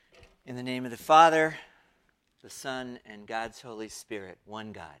In the name of the Father, the Son, and God's Holy Spirit,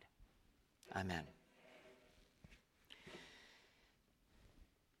 one God. Amen.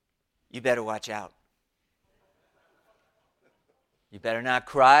 You better watch out. You better not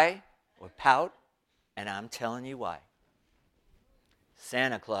cry or pout, and I'm telling you why.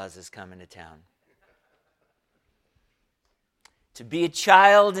 Santa Claus is coming to town. To be a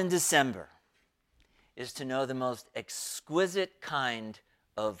child in December is to know the most exquisite kind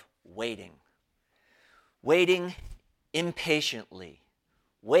of waiting. Waiting impatiently.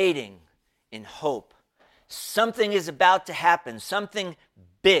 Waiting in hope. Something is about to happen, something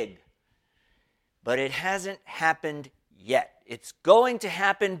big. But it hasn't happened yet. It's going to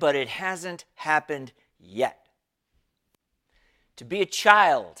happen, but it hasn't happened yet. To be a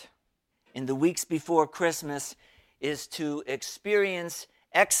child in the weeks before Christmas is to experience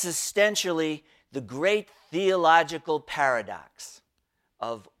existentially the great theological paradox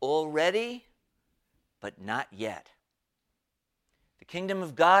of already, but not yet. The kingdom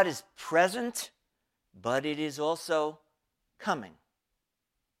of God is present, but it is also coming.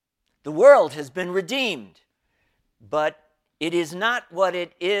 The world has been redeemed, but it is not what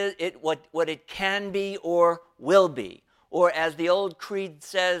it is, what it can be or will be. Or as the old creed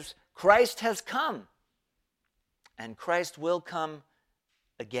says, Christ has come, and Christ will come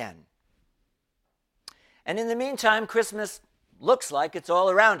again. And in the meantime, Christmas looks like it's all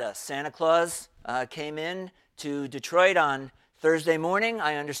around us. Santa Claus came in to Detroit on Thursday morning.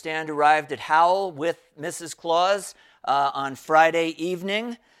 I understand arrived at Howell with Mrs. Claus on Friday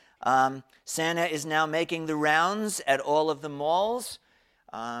evening. Santa is now making the rounds at all of the malls.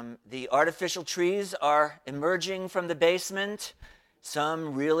 The artificial trees are emerging from the basement.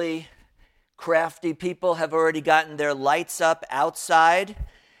 Some really crafty people have already gotten their lights up outside.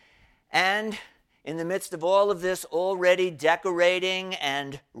 And in the midst of all of this already decorating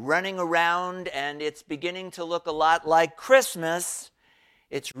and running around, and it's beginning to look a lot like Christmas,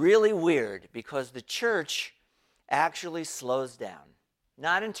 it's really weird because the church actually slows down.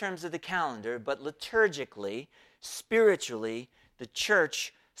 Not in terms of the calendar, but liturgically, spiritually, the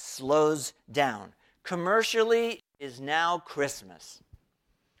church slows down. Commercially, it is now Christmas.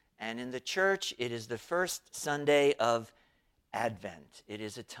 And in the church, it is the first Sunday of Advent. It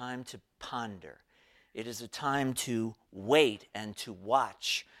is a time to ponder. It is a time to wait and to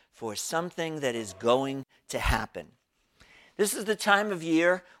watch for something that is going to happen. This is the time of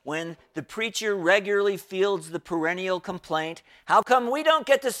year when the preacher regularly fields the perennial complaint, how come we don't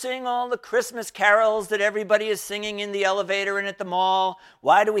get to sing all the Christmas carols that everybody is singing in the elevator and at the mall?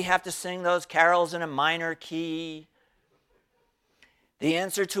 Why do we have to sing those carols in a minor key? The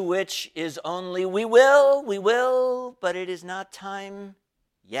answer to which is only, we will, but it is not time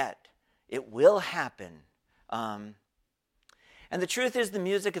yet. It will happen. And the truth is, the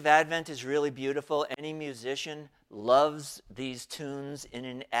music of Advent is really beautiful. Any musician loves these tunes in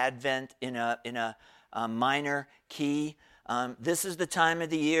an Advent, in a minor key. This is the time of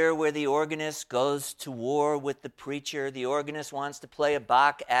the year where the organist goes to war with the preacher. The organist wants to play a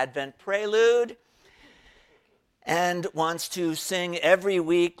Bach Advent prelude and wants to sing every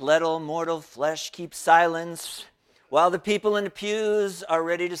week, "Let all mortal flesh keep silence," while the people in the pews are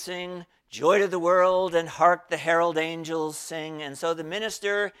ready to sing "Joy to the world" and "Hark the herald angels sing." And so the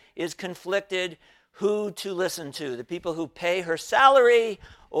minister is conflicted who to listen to, the people who pay her salary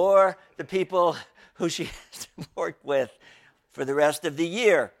or the people who she has to work with for the rest of the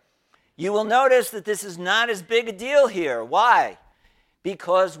year. You will notice that this is not as big a deal here. Why?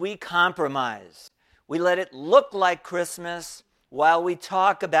 Because we compromise. We let it look like Christmas while we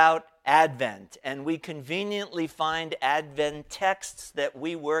talk about Advent, and we conveniently find Advent texts that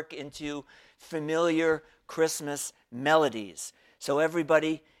we work into familiar Christmas melodies. So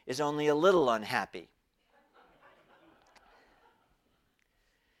everybody is only a little unhappy.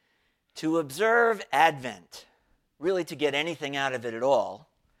 To observe Advent, really to get anything out of it at all,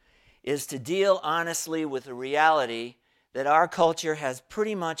 is to deal honestly with the reality that our culture has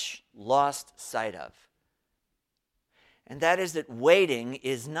pretty much lost sight of. And that is that waiting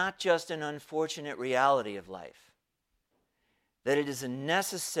is not just an unfortunate reality of life, that it is a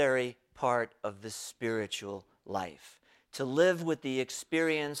necessary part of the spiritual life, to live with the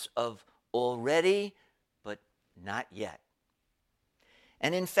experience of already, but not yet.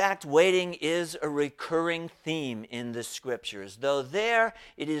 And in fact, waiting is a recurring theme in the scriptures, though there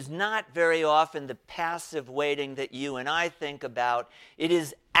it is not very often the passive waiting that you and I think about. It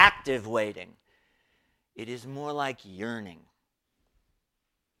is active waiting. It is more like yearning.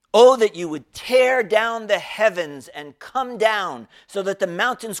 Oh, that you would tear down the heavens and come down so that the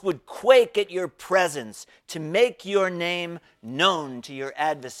mountains would quake at your presence to make your name known to your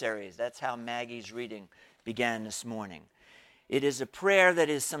adversaries. That's how Maggie's reading began this morning. It is a prayer that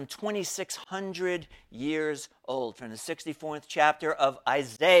is some 2,600 years old from the 64th chapter of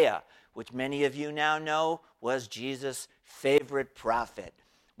Isaiah, which many of you now know was Jesus' favorite prophet.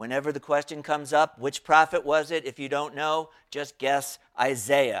 Whenever the question comes up, which prophet was it? If you don't know, just guess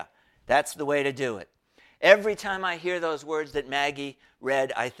Isaiah. That's the way to do it. Every time I hear those words that Maggie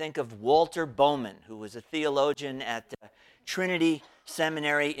read, I think of Walter Bowman, who was a theologian at Trinity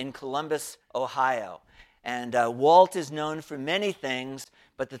Seminary in Columbus, Ohio. And Walt is known for many things,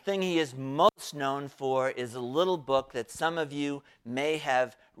 but the thing he is most known for is a little book that some of you may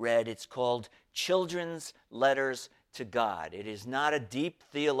have read. It's called Children's Letters to God. It is not a deep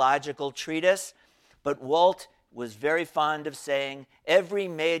theological treatise, but Walt was very fond of saying every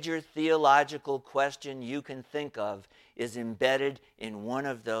major theological question you can think of is embedded in one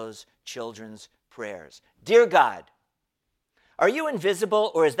of those children's prayers. Dear God, are you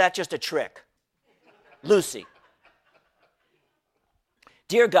invisible or is that just a trick? Lucy.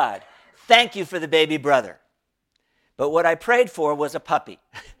 Dear God, thank you for the baby brother. But what I prayed for was a puppy,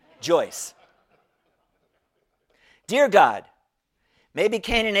 Joyce. Dear God, maybe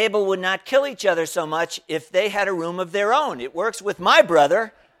Cain and Abel would not kill each other so much if they had a room of their own. It works with my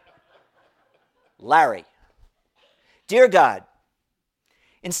brother, Larry. Dear God,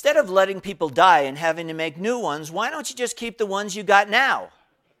 instead of letting people die and having to make new ones, why don't you just keep the ones you got now?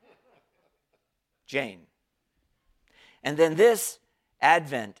 Jane. And then this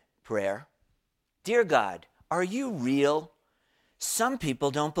Advent prayer. Dear God, are you real? Some people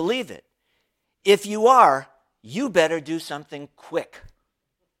don't believe it. If you are, you better do something quick.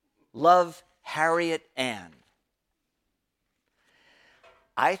 Love, Harriet Ann.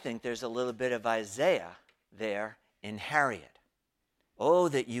 I think there's a little bit of Isaiah there in Harriet. Oh,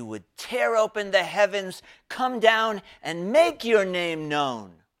 that you would tear open the heavens, come down, and make your name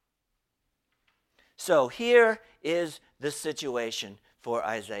known. So here is the situation for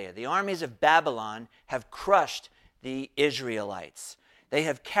Isaiah. The armies of Babylon have crushed the Israelites. They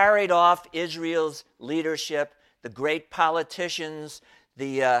have carried off Israel's leadership, the great politicians,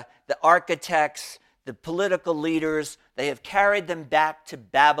 the architects, the political leaders. They have carried them back to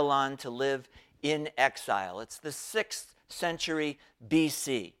Babylon to live in exile. It's the 6th century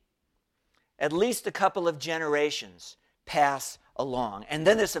BC. At least a couple of generations pass along. And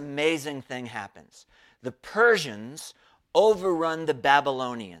then this amazing thing happens. The Persians overrun the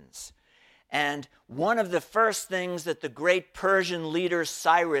Babylonians. And one of the first things that the great Persian leader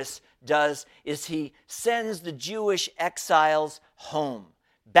Cyrus does is he sends the Jewish exiles home,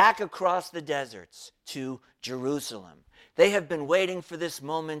 back across the deserts to Jerusalem. They have been waiting for this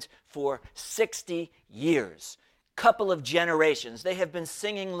moment for 60 years. Couple of generations. They have been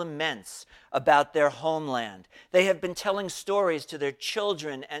singing laments about their homeland. They have been telling stories to their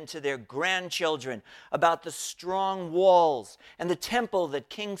children and to their grandchildren about the strong walls and the temple that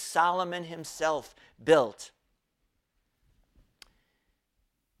King Solomon himself built.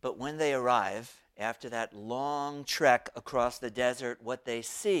 But when they arrive, after that long trek across the desert, what they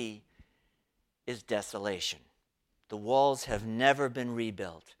see is desolation. The walls have never been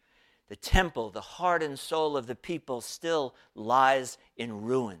rebuilt. The temple, the heart and soul of the people, still lies in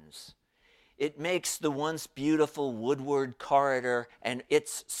ruins. It makes the once beautiful Woodward Corridor and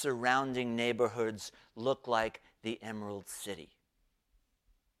its surrounding neighborhoods look like the Emerald City.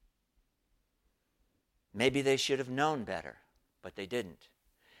 Maybe they should have known better, but they didn't.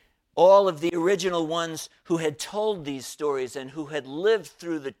 All of the original ones who had told these stories and who had lived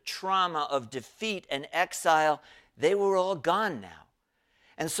through the trauma of defeat and exile, they were all gone now.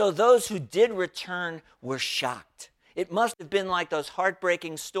 And so those who did return were shocked. It must have been like those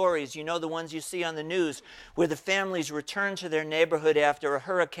heartbreaking stories, you know, the ones you see on the news, where the families return to their neighborhood after a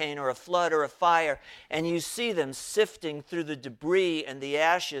hurricane or a flood or a fire, and you see them sifting through the debris and the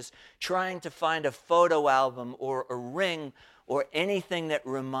ashes, trying to find a photo album or a ring or anything that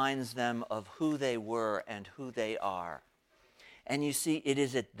reminds them of who they were and who they are. And you see, it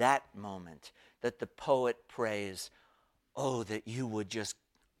is at that moment that the poet prays, oh, that you would just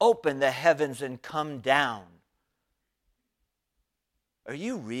open the heavens and come down. Are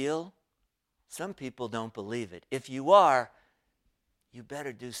you real? Some people don't believe it. If you are, you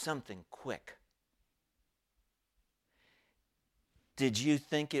better do something quick. Did you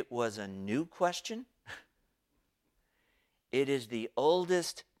think it was a new question? It is the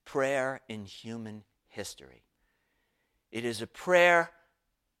oldest prayer in human history. It is a prayer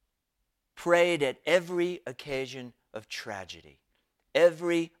prayed at every occasion of tragedy.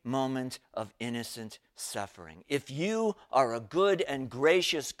 every moment of innocent suffering. If you are a good and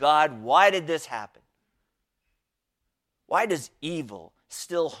gracious God, why did this happen? Why does evil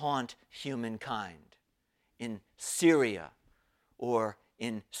still haunt humankind in Syria or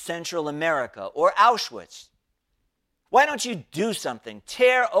in Central America or Auschwitz? Why don't you do something?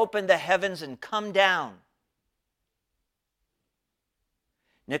 Tear open the heavens and come down.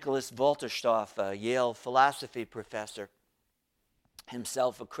 Nicholas Wolterstorff, a Yale philosophy professor,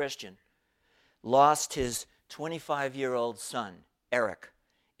 himself a Christian, lost his 25-year-old son, Eric,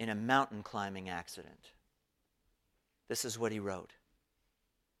 in a mountain climbing accident. This is what he wrote.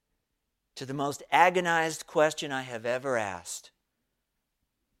 To the most agonized question I have ever asked,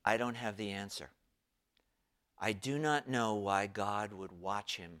 I don't have the answer. I do not know why God would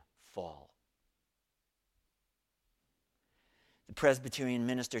watch him fall. The Presbyterian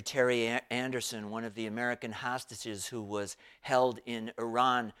minister Terry Anderson, one of the American hostages who was held in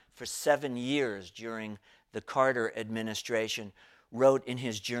Iran for 7 years during the Carter administration, wrote in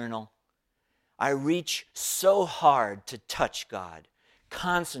his journal, I reach so hard to touch God,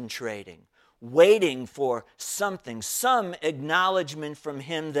 concentrating, waiting for something, some acknowledgement from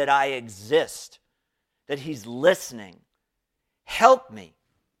him that I exist, that he's listening. Help me.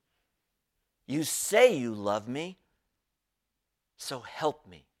 You say you love me, so help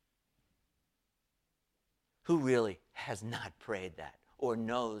me. Who really has not prayed that or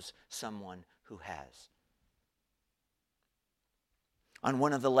knows someone who has? On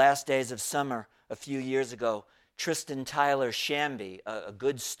one of the last days of summer a few years ago, Tristan Tyler Shamby, a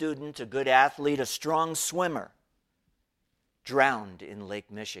good student, a good athlete, a strong swimmer, drowned in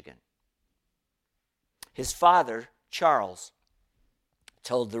Lake Michigan. His father, Charles,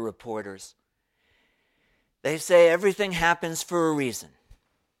 told the reporters, they say everything happens for a reason.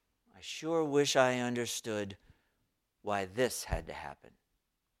 I sure wish I understood why this had to happen.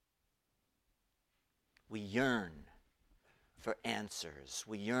 We yearn for answers.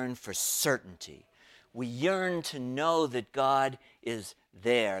 We yearn for certainty. We yearn to know that God is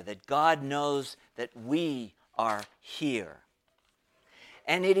there, that God knows that we are here.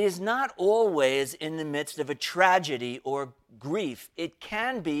 And it is not always in the midst of a tragedy or grief. It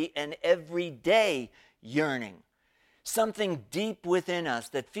can be an everyday yearning, something deep within us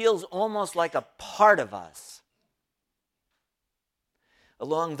that feels almost like a part of us.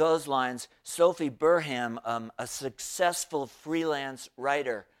 Along those lines, Sophie Burham, a successful freelance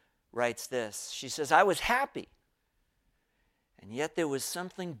writer, writes this. She says, I was happy, and yet there was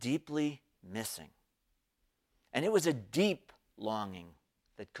something deeply missing. And it was a deep longing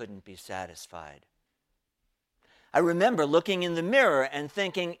that couldn't be satisfied. I remember looking in the mirror and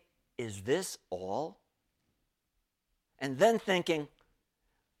thinking, is this all? And then thinking,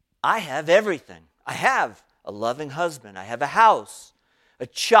 I have everything. I have a loving husband. I have a house, a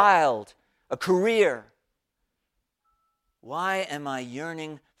child, a career. Why am I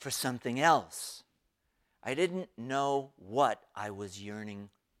yearning for something else? I didn't know what I was yearning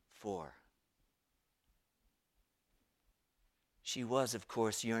for. She was, of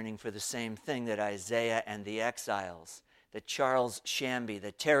course, yearning for the same thing that Isaiah and the exiles, that Charles Shamby,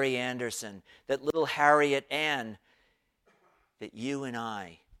 that Terry Anderson, that little Harriet Ann, that you and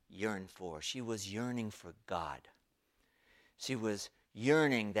I yearn for. She was yearning for God. She was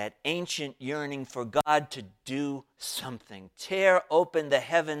yearning, that ancient yearning for God to do something. Tear open the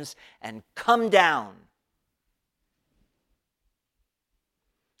heavens and come down.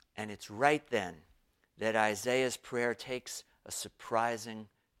 And it's right then that Isaiah's prayer takes a surprising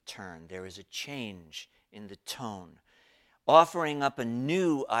turn. There is a change in the tone, offering up a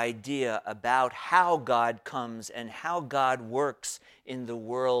new idea about how God comes and how God works in the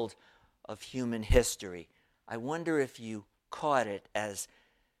world of human history. I wonder if you caught it as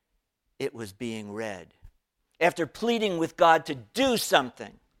it was being read. After pleading with God to do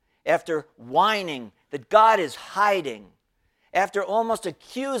something, after whining that God is hiding, after almost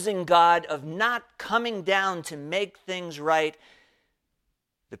accusing God of not coming down to make things right,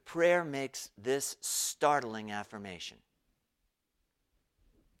 the prayer makes this startling affirmation.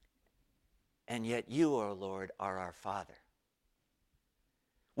 And yet you, O Lord, are our Father.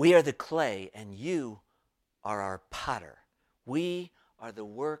 We are the clay, and you are our potter. We are the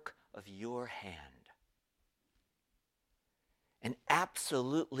work of your hand. An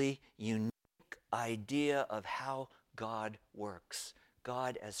absolutely unique idea of how God works.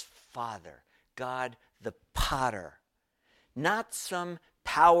 God as Father. God the potter. Not some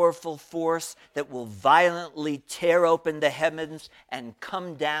powerful force that will violently tear open the heavens and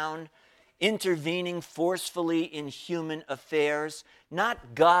come down, intervening forcefully in human affairs.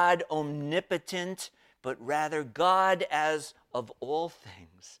 Not God omnipotent, but rather God as, of all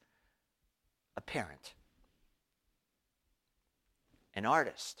things, a parent, an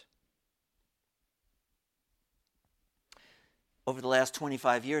artist. Over the last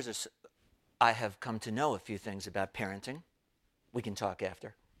 25 years or so, I have come to know a few things about parenting. We can talk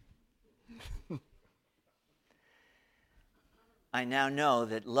after. I now know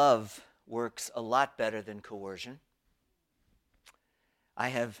that love works a lot better than coercion. I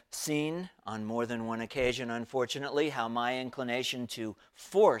have seen on more than one occasion, unfortunately, how my inclination to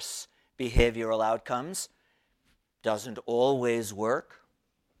force behavioral outcomes doesn't always work,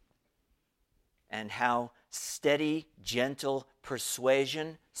 and how steady, gentle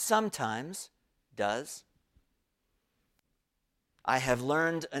persuasion sometimes does. I have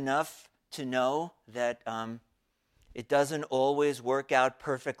learned enough to know that it doesn't always work out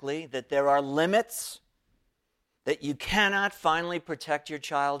perfectly, that there are limits, that you cannot finally protect your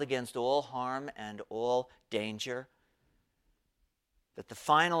child against all harm and all danger, that the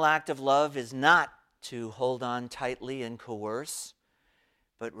final act of love is not to hold on tightly and coerce,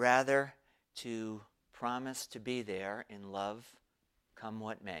 but rather to promise to be there in love, come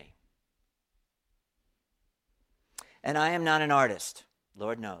what may. And I am not an artist.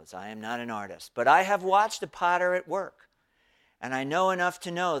 Lord knows, I am not an artist. But I have watched a potter at work, and I know enough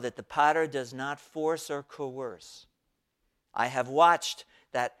to know that the potter does not force or coerce. I have watched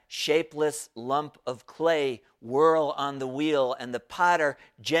that shapeless lump of clay whirl on the wheel, and the potter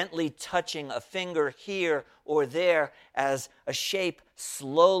gently touching a finger here or there as a shape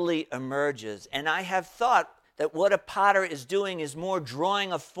slowly emerges. And I have thought that what a potter is doing is more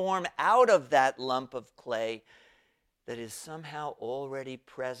drawing a form out of that lump of clay that is somehow already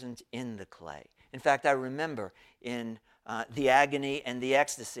present in the clay. In fact, I remember in The Agony and the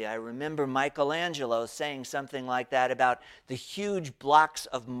Ecstasy, I remember Michelangelo saying something like that about the huge blocks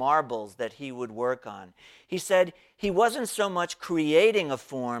of marbles that he would work on. He said he wasn't so much creating a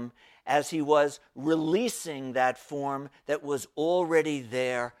form as he was releasing that form that was already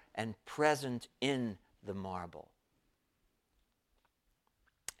there and present in the marble.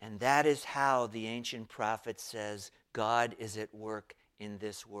 And that is how the ancient prophet says God is at work in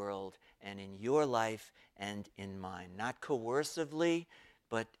this world and in your life and in mine. Not coercively,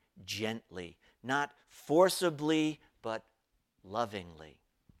 but gently. Not forcibly, but lovingly.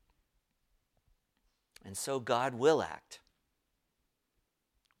 And so God will act,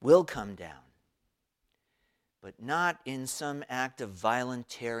 will come down, but not in some act of violent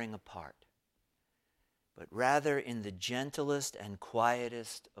tearing apart, but rather in the gentlest and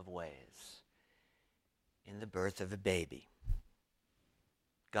quietest of ways, in the birth of a baby.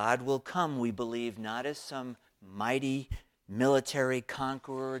 God will come, we believe, not as some mighty military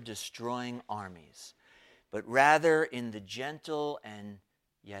conqueror destroying armies, but rather in the gentle and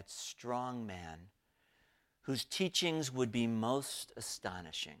yet strong man whose teachings would be most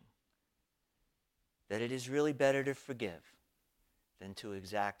astonishing, that it is really better to forgive than to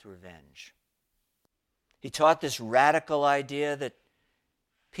exact revenge. He taught this radical idea that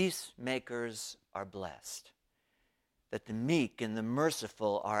peacemakers are blessed, that the meek and the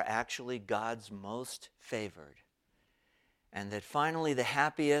merciful are actually God's most favored, and that finally the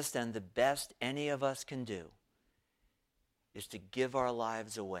happiest and the best any of us can do is to give our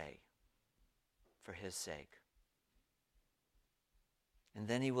lives away for his sake. And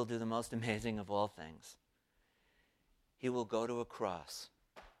then he will do the most amazing of all things. He will go to a cross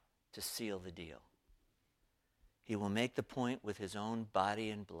to seal the deal. He will make the point with his own body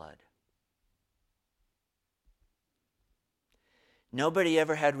and blood. Nobody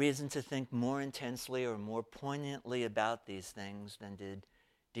ever had reason to think more intensely or more poignantly about these things than did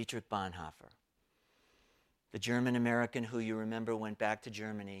Dietrich Bonhoeffer, the German-American who you remember went back to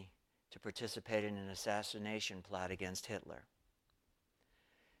Germany to participate in an assassination plot against Hitler.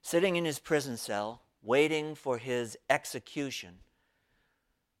 Sitting in his prison cell, waiting for his execution,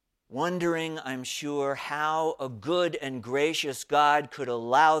 wondering, I'm sure, how a good and gracious God could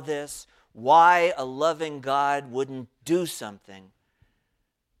allow this, why a loving God wouldn't do something,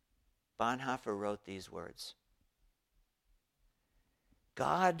 Bonhoeffer wrote these words: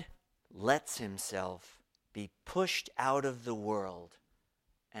 God lets himself be pushed out of the world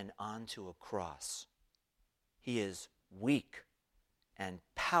and onto a cross. He is weak and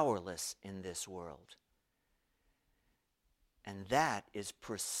powerless in this world. And that is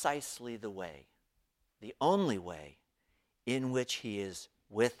precisely the way, the only way, in which he is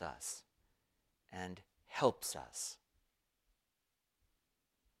with us and helps us.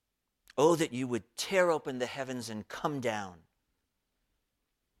 Oh, that you would tear open the heavens and come down.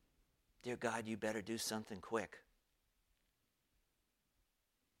 Dear God, you better do something quick.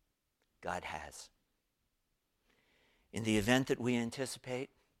 God has. In the event that we anticipate,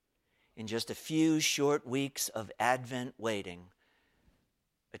 in just a few short weeks of Advent waiting,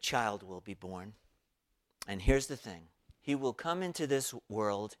 a child will be born. And here's the thing. He will come into this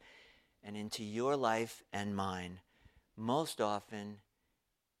world and into your life and mine most often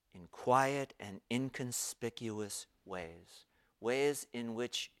in quiet and inconspicuous ways, ways in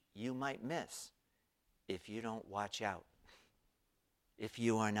which you might miss if you don't watch out, if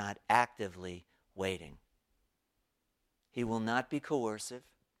you are not actively waiting. He will not be coercive.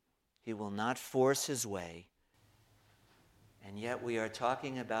 He will not force his way. And yet we are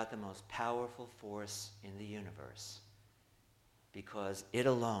talking about the most powerful force in the universe, because it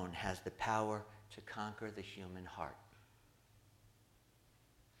alone has the power to conquer the human heart.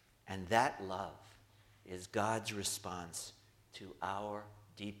 And that love is God's response to our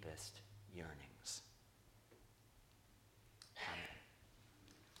deepest yearning.